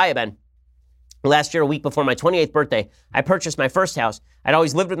 AJ says, hi, Ben. Last year, a week before my 28th birthday, I purchased my first house. I'd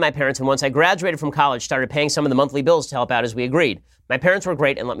always lived with my parents, and once I graduated from college, started paying some of the monthly bills to help out as we agreed. My parents were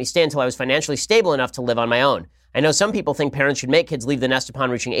great and let me stay until I was financially stable enough to live on my own. I know some people think parents should make kids leave the nest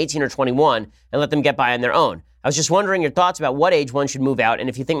upon reaching 18 or 21 and let them get by on their own. I was just wondering your thoughts about what age one should move out and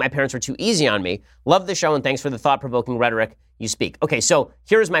if you think my parents were too easy on me. Love the show and thanks for the thought-provoking rhetoric you speak. Okay, so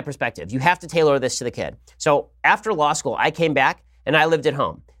here's my perspective. You have to tailor this to the kid. So after law school, I came back and I lived at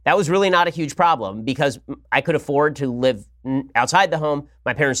home. That was really not a huge problem because I could afford to live outside the home.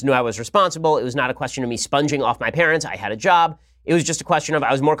 My parents knew I was responsible. It was not a question of me sponging off my parents. I had a job. It was just a question of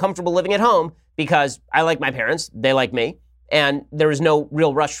I was more comfortable living at home because I like my parents, they like me, and there was no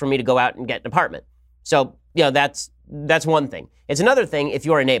real rush for me to go out and get an apartment. So, that's one thing. It's another thing if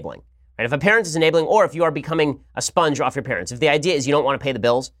you're enabling. Right? If a parent is enabling or if you are becoming a sponge off your parents. If the idea is you don't want to pay the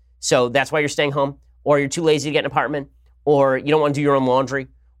bills, so that's why you're staying home, or you're too lazy to get an apartment, or you don't want to do your own laundry,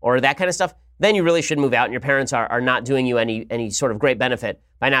 or that kind of stuff, then you really should move out, and your parents are not doing you any sort of great benefit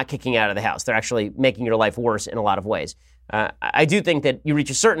by not kicking you out of the house. They're actually making your life worse in a lot of ways. I do think that you reach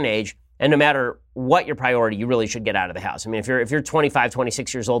a certain age, and no matter what your priority, you really should get out of the house. I mean, if you're 25,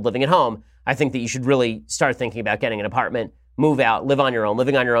 26 years old living at home, I think that you should really start thinking about getting an apartment, move out, live on your own.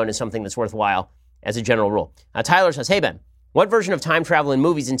 Living on your own is something that's worthwhile as a general rule. Tyler says, hey, Ben, what version of time travel in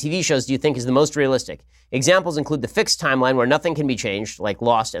movies and TV shows do you think is the most realistic? Examples include the fixed timeline where nothing can be changed, like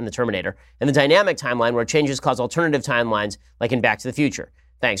Lost and The Terminator, and the dynamic timeline where changes cause alternative timelines, like in Back to the Future.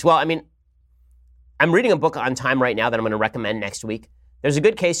 Thanks. Well, I mean, I'm reading a book on time right now that I'm going to recommend next week. There's a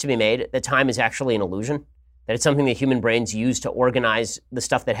good case to be made that time is actually an illusion, that it's something that human brains use to organize the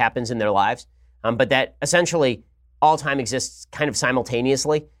stuff that happens in their lives, but that essentially all time exists kind of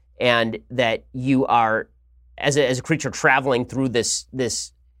simultaneously, and that you are, as a creature traveling through this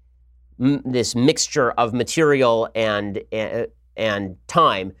mixture of material and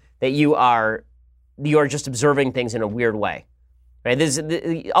time, that you are just observing things in a weird way. Right?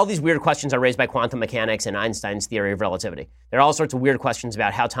 All these weird questions are raised by quantum mechanics and Einstein's theory of relativity. There are all sorts of weird questions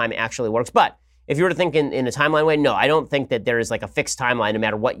about how time actually works. But if you were to think in a timeline way, no, I don't think that there is like a fixed timeline. No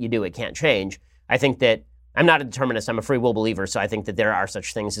matter what you do, it can't change. I think that I'm not a determinist. I'm a free will believer. So I think that there are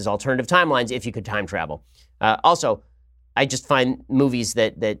such things as alternative timelines if you could time travel. Also, I just find movies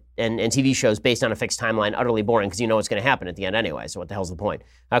and TV shows based on a fixed timeline utterly boring because you know what's going to happen at the end anyway. So what the hell's the point?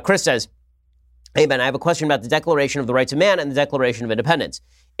 Chris says, hey, Ben, I have a question about the Declaration of the Rights of Man and the Declaration of Independence.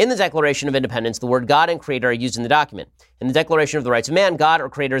 In the Declaration of Independence, the word God and Creator are used in the document. In the Declaration of the Rights of Man, God or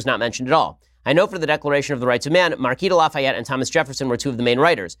Creator is not mentioned at all. I know for the Declaration of the Rights of Man, Marquis de Lafayette and Thomas Jefferson were two of the main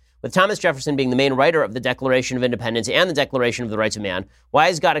writers. With Thomas Jefferson being the main writer of the Declaration of Independence and the Declaration of the Rights of Man, why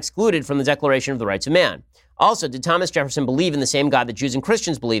is God excluded from the Declaration of the Rights of Man? Also, did Thomas Jefferson believe in the same God that Jews and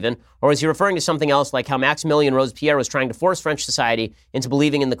Christians believe in, or was he referring to something else like how Maximilien Robespierre was trying to force French society into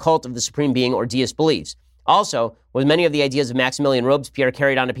believing in the cult of the supreme being or deist beliefs? Also, was many of the ideas of Maximilien Robespierre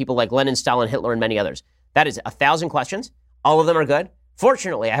carried on to people like Lenin, Stalin, Hitler, and many others? That is 1,000 questions. All of them are good.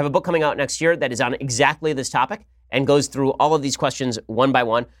 Fortunately, I have a book coming out next year that is on exactly this topic and goes through all of these questions one by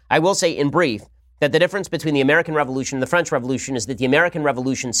one. I will say in brief that the difference between the American Revolution and the French Revolution is that the American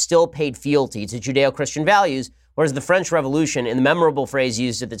Revolution still paid fealty to Judeo-Christian values, whereas the French Revolution, in the memorable phrase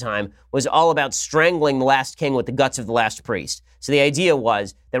used at the time, was all about strangling the last king with the guts of the last priest. So the idea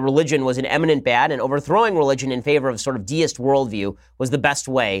was that religion was an eminent bad, and overthrowing religion in favor of a sort of deist worldview was the best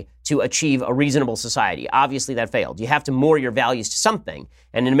way to achieve a reasonable society. Obviously, that failed. You have to moor your values to something,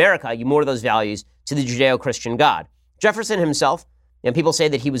 and in America, you moor those values to the Judeo-Christian God. Jefferson himself, people say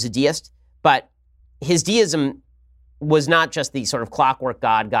that he was a deist, but his deism was not just the sort of clockwork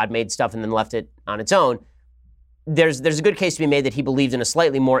God made stuff and then left it on its own. There's a good case to be made that he believed in a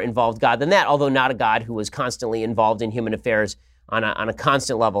slightly more involved God than that, although not a God who was constantly involved in human affairs on a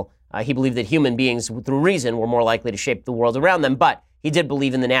constant level. He believed that human beings, through reason, were more likely to shape the world around them, but he did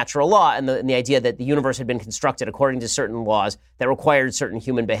believe in the natural law and the idea that the universe had been constructed according to certain laws that required certain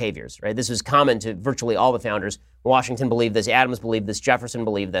human behaviors, right? This was common to virtually all the founders. Washington believed this, Adams believed this, Jefferson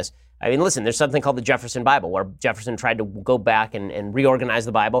believed this. I mean, listen, there's something called the Jefferson Bible, where Jefferson tried to go back and reorganize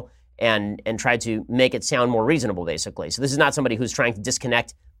the Bible and tried to make it sound more reasonable, basically. So this is not somebody who's trying to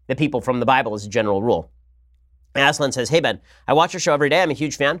disconnect the people from the Bible as a general rule. Aslan says, hey, Ben, I watch your show every day. I'm a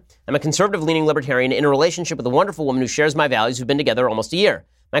huge fan. I'm a conservative-leaning libertarian in a relationship with a wonderful woman who shares my values who've been together almost a year.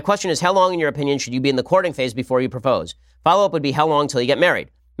 My question is, how long, in your opinion, should you be in the courting phase before you propose? Follow-up would be, how long till you get married?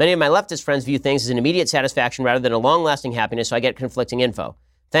 Many of my leftist friends view things as an immediate satisfaction rather than a long-lasting happiness, so I get conflicting info.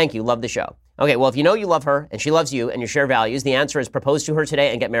 Thank you. Love the show. Okay, well, if you know you love her and she loves you and you share values, the answer is propose to her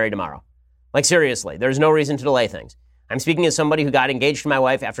today and get married tomorrow. Like, seriously, there's no reason to delay things. I'm speaking as somebody who got engaged to my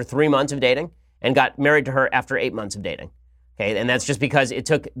wife after 3 months of dating and got married to her after 8 months of dating. Okay, and that's just because it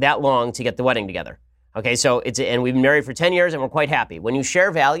took that long to get the wedding together. Okay, so and we've been married for 10 years and we're quite happy. When you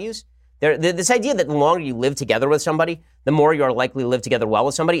share values, this idea that the longer you live together with somebody, the more you are likely to live together well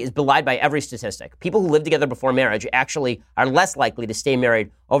with somebody is belied by every statistic. People who live together before marriage actually are less likely to stay married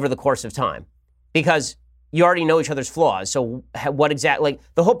over the course of time because you already know each other's flaws. So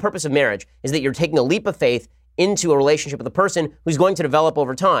the whole purpose of marriage is that you're taking a leap of faith into a relationship with a person who's going to develop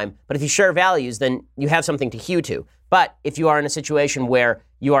over time. But if you share values, then you have something to hew to. But if you are in a situation where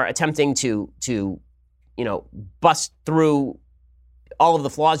you are attempting to bust through all of the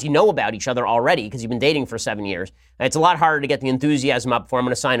flaws you know about each other already because you've been dating for 7 years, it's a lot harder to get the enthusiasm up for I'm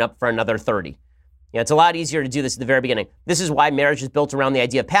going to sign up for another 30. It's a lot easier to do this at the very beginning. This is why marriage is built around the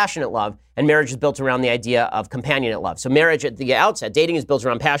idea of passionate love, and marriage is built around the idea of companionate love. So marriage at the outset, dating is built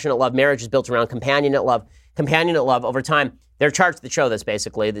around passionate love, marriage is built around companionate love. Companionate love over time, there are charts that show this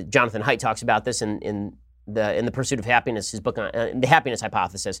basically. Jonathan Haidt talks about this in In the Pursuit of Happiness, his book on the Happiness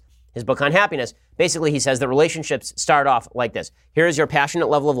Hypothesis, his book on happiness, basically he says that relationships start off like this. Here is your passionate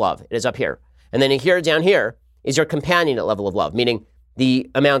level of love. It is up here. And then here, down here, is your companionate level of love, meaning the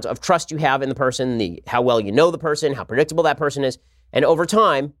amount of trust you have in the person, how well you know the person, how predictable that person is. And over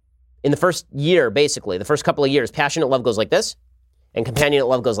time, in the first year, basically, the first couple of years, passionate love goes like this, and companionate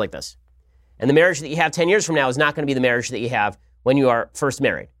love goes like this. And the marriage that you have 10 years from now is not going to be the marriage that you have when you are first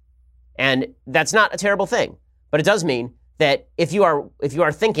married. And that's not a terrible thing. But it does mean that if you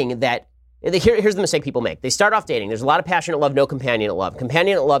are thinking that, here's the mistake people make. They start off dating. There's a lot of passionate love, no companionate love.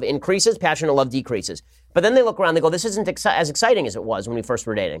 Companionate love increases, passionate love decreases. But then they look around, they go, this isn't as exciting as it was when we first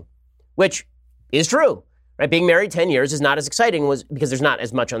were dating, which is true. Right? Being married 10 years is not as exciting because there's not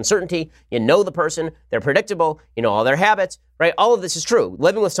as much uncertainty. You know the person, they're predictable, you know all their habits, right? All of this is true.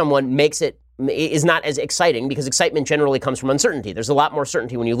 Living with someone is not as exciting because excitement generally comes from uncertainty. There's a lot more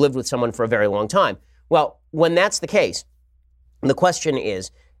certainty when you lived with someone for a very long time. Well, when that's the case, the question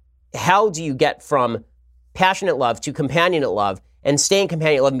is, how do you get from passionate love to companionate love and stay in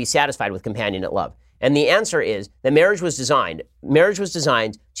companionate love and be satisfied with companionate love? And the answer is that marriage was designed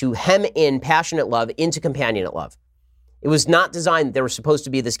to hem in passionate love into companionate love. It was not designed that there was supposed to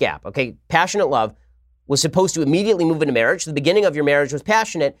be this gap, okay? Passionate love was supposed to immediately move into marriage. The beginning of your marriage was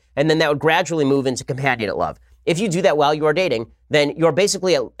passionate, and then that would gradually move into companionate love. If you do that while you are dating, then you're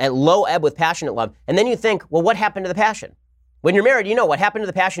basically at low ebb with passionate love, and then you think, well, what happened to the passion? When you're married, you know what happened to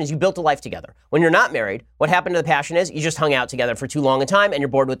the passion is you built a life together. When you're not married, what happened to the passion is you just hung out together for too long a time and you're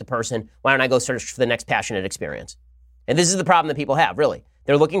bored with the person. Why don't I go search for the next passionate experience? And this is the problem that people have, really.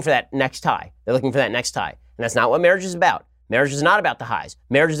 They're looking for that next high. They're looking for that next high. And that's not what marriage is about. Marriage is not about the highs.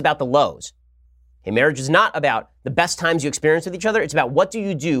 Marriage is about the lows. Okay, marriage is not about the best times you experience with each other. It's about what do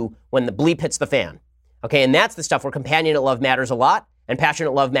you do when the bleep hits the fan. Okay, and that's the stuff where companionate love matters a lot and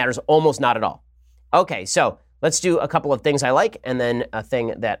passionate love matters almost not at all. Okay, so let's do a couple of things I like and then a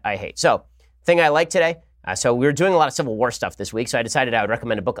thing that I hate. So, thing I like today. So we were doing a lot of Civil War stuff this week, so I decided I would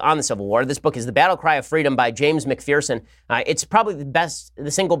recommend a book on the Civil War. This book is The Battle Cry of Freedom by James McPherson. It's probably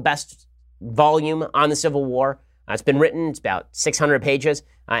the single best volume on the Civil War. It's been written, it's about 600 pages,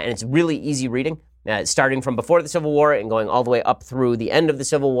 and it's really easy reading, starting from before the Civil War and going all the way up through the end of the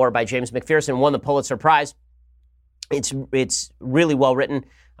Civil War by James McPherson, won the Pulitzer Prize. It's really well written.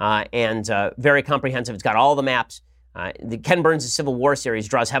 And very comprehensive. It's got all the maps. The Ken Burns' Civil War series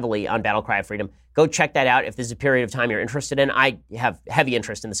draws heavily on Battle Cry of Freedom. Go check that out if there's a period of time you're interested in. I have heavy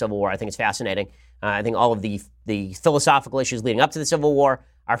interest in the Civil War. I think it's fascinating. I think all of the philosophical issues leading up to the Civil War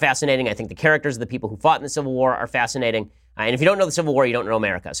are fascinating. I think the characters of the people who fought in the Civil War are fascinating. And if you don't know the Civil War, you don't know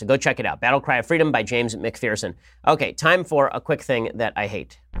America. So go check it out. Battle Cry of Freedom by James McPherson. Okay, time for a quick thing that I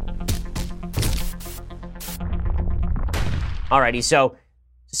hate. Alrighty, so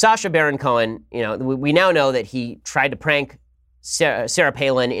Sacha Baron Cohen, we now know that he tried to prank Sarah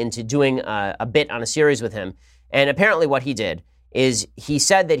Palin into doing a bit on a series with him. And apparently what he did is he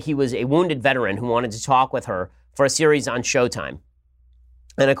said that he was a wounded veteran who wanted to talk with her for a series on Showtime.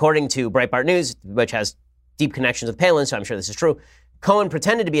 And according to Breitbart News, which has deep connections with Palin, so I'm sure this is true, Cohen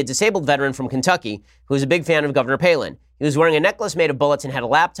pretended to be a disabled veteran from Kentucky who was a big fan of Governor Palin. He was wearing a necklace made of bullets and had a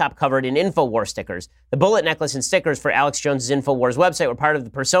laptop covered in InfoWars stickers. The bullet necklace and stickers for Alex Jones's InfoWars website were part of the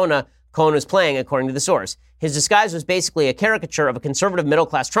persona Cohen was playing, according to the source. His disguise was basically a caricature of a conservative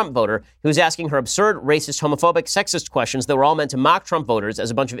middle-class Trump voter who was asking her absurd, racist, homophobic, sexist questions that were all meant to mock Trump voters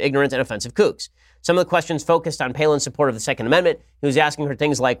as a bunch of ignorant and offensive kooks. Some of the questions focused on Palin's support of the Second Amendment. He was asking her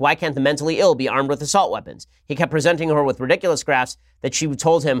things like, why can't the mentally ill be armed with assault weapons? He kept presenting her with ridiculous graphs that she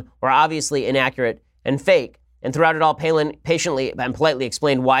told him were obviously inaccurate and fake. And throughout it all, Palin patiently and politely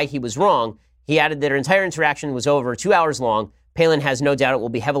explained why he was wrong. He added that her entire interaction was over 2 hours long. Palin has no doubt it will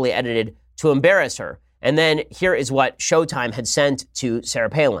be heavily edited to embarrass her. And then here is what Showtime had sent to Sarah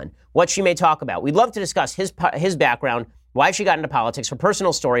Palin, what she may talk about. We'd love to discuss his background, why she got into politics, her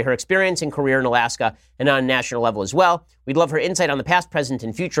personal story, her experience and career in Alaska and on a national level as well. We'd love her insight on the past, present,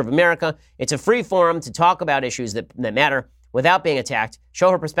 and future of America. It's a free forum to talk about issues that matter without being attacked,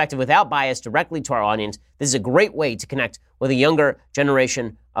 show her perspective without bias directly to our audience. This is a great way to connect with a younger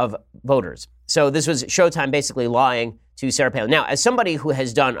generation of voters. So this was Showtime basically lying to Sarah Palin. Now, as somebody who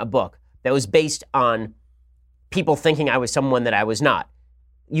has done a book that was based on people thinking I was someone that I was not,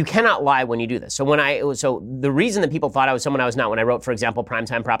 you cannot lie when you do this. So the reason that people thought I was someone I was not when I wrote, for example,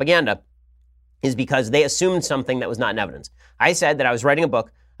 Primetime Propaganda, is because they assumed something that was not in evidence. I said that I was writing a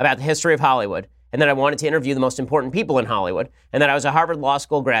book about the history of Hollywood, and that I wanted to interview the most important people in Hollywood, and that I was a Harvard Law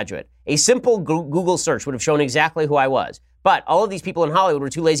School graduate. A simple Google search would have shown exactly who I was. But all of these people in Hollywood were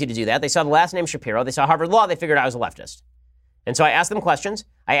too lazy to do that. They saw the last name Shapiro. They saw Harvard Law. They figured I was a leftist. And so I asked them questions.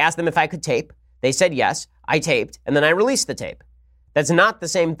 I asked them if I could tape. They said yes, I taped, and then I released the tape. That's not the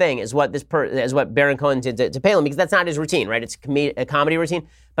same thing as what Baron Cohen did to Palin, because that's not his routine, right? It's a comedy routine.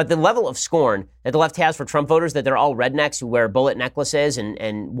 But the level of scorn that the left has for Trump voters, that they're all rednecks who wear bullet necklaces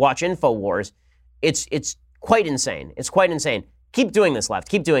and watch InfoWars, it's quite insane. It's quite insane. Keep doing this, left.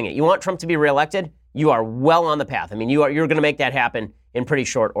 Keep doing it. You want Trump to be reelected? You are well on the path. I mean, you're going to make that happen in pretty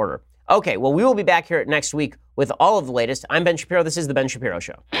short order. Okay, well, we will be back here next week with all of the latest. I'm Ben Shapiro. This is The Ben Shapiro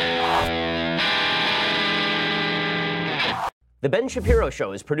Show. The Ben Shapiro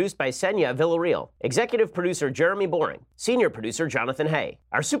Show is produced by Senya Villarreal, executive producer Jeremy Boring, senior producer Jonathan Hay.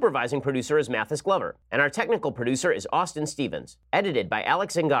 Our supervising producer is Mathis Glover, and our technical producer is Austin Stevens. Edited by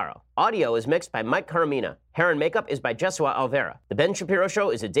Alex Zingaro. Audio is mixed by Mike Caramina. Hair and makeup is by Jesua Alvera. The Ben Shapiro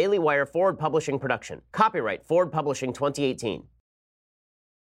Show is a Daily Wire Forward Publishing production. Copyright Forward Publishing 2018.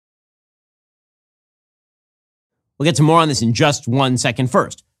 We'll get to more on this in just 1 second.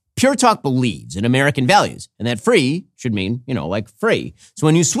 First, Pure Talk believes in American values, and that free should mean, like free. So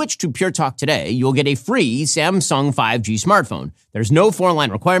when you switch to Pure Talk today, you'll get a free Samsung 5G smartphone. There's no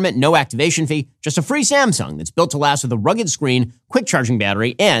foreign-line requirement, no activation fee, just a free Samsung that's built to last with a rugged screen, quick charging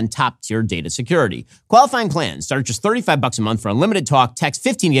battery, and top-tier data security. Qualifying plans start at just $35 a month for unlimited talk, text,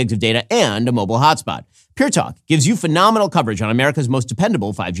 15 gigs of data, and a mobile hotspot. Pure Talk gives you phenomenal coverage on America's most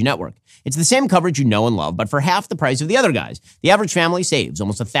dependable 5G network. It's the same coverage you know and love, but for half the price of the other guys. The average family saves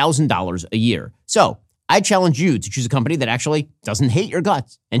almost $1,000 a year. So I challenge you to choose a company that actually doesn't hate your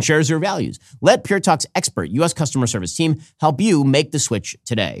guts and shares your values. Let Pure Talk's expert U.S. customer service team help you make the switch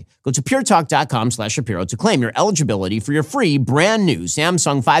today. Go to puretalk.com/Shapiro to claim your eligibility for your free brand new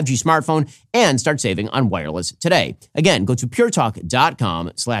Samsung 5G smartphone and start saving on wireless today. Again, go to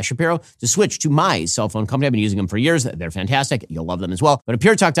puretalk.com/Shapiro to switch to my cell phone company. I've been using them for years. They're fantastic. You'll love them as well. Go to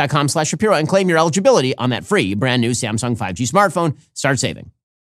puretalk.com/Shapiro and claim your eligibility on that free brand new Samsung 5G smartphone. Start saving.